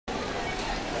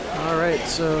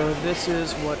So this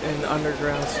is what an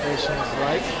underground station is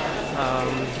like.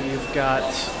 You've got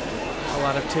a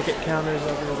lot of ticket counters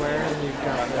everywhere, and you've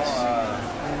got this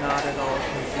not at all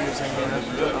confusing map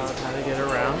of how to get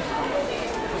around.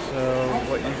 So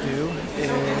what you do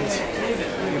is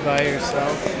you buy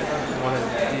yourself one of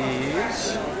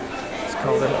these. It's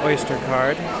called an Oyster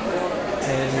card,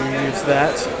 and you use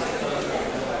that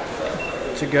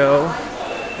to go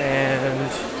and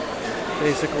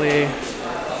basically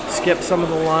skip some of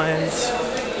the lines,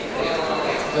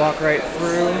 walk right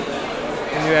through,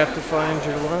 and you have to find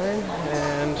your line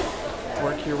and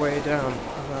work your way down.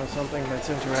 Something that's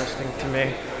interesting to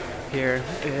me here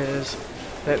is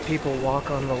that people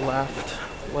walk on the left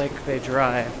like they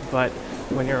drive, but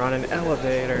when you're on an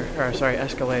escalator,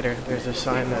 there's a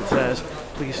sign that says,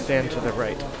 please stand to the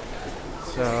right.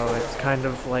 So it's kind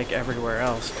of like everywhere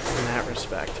else in that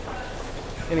respect.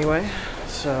 Anyway,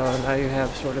 so now you have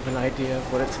sort of an idea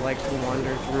of what it's like to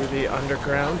wander through the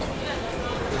underground.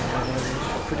 And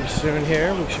pretty soon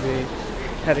here we should be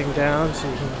heading down so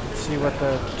you can see what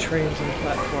the trains and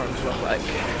platforms look like.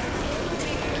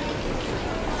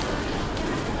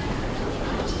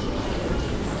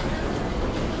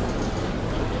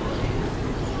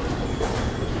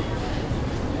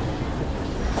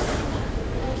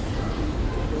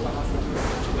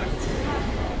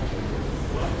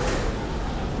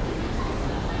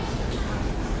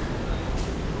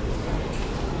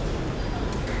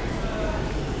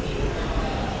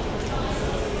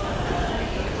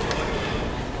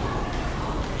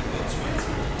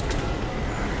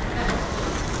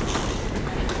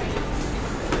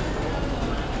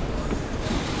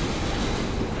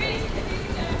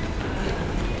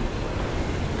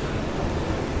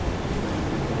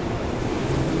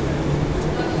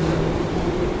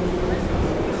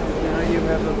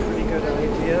 Have a pretty good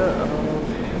idea of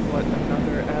what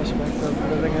another aspect of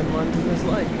living in London is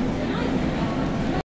like.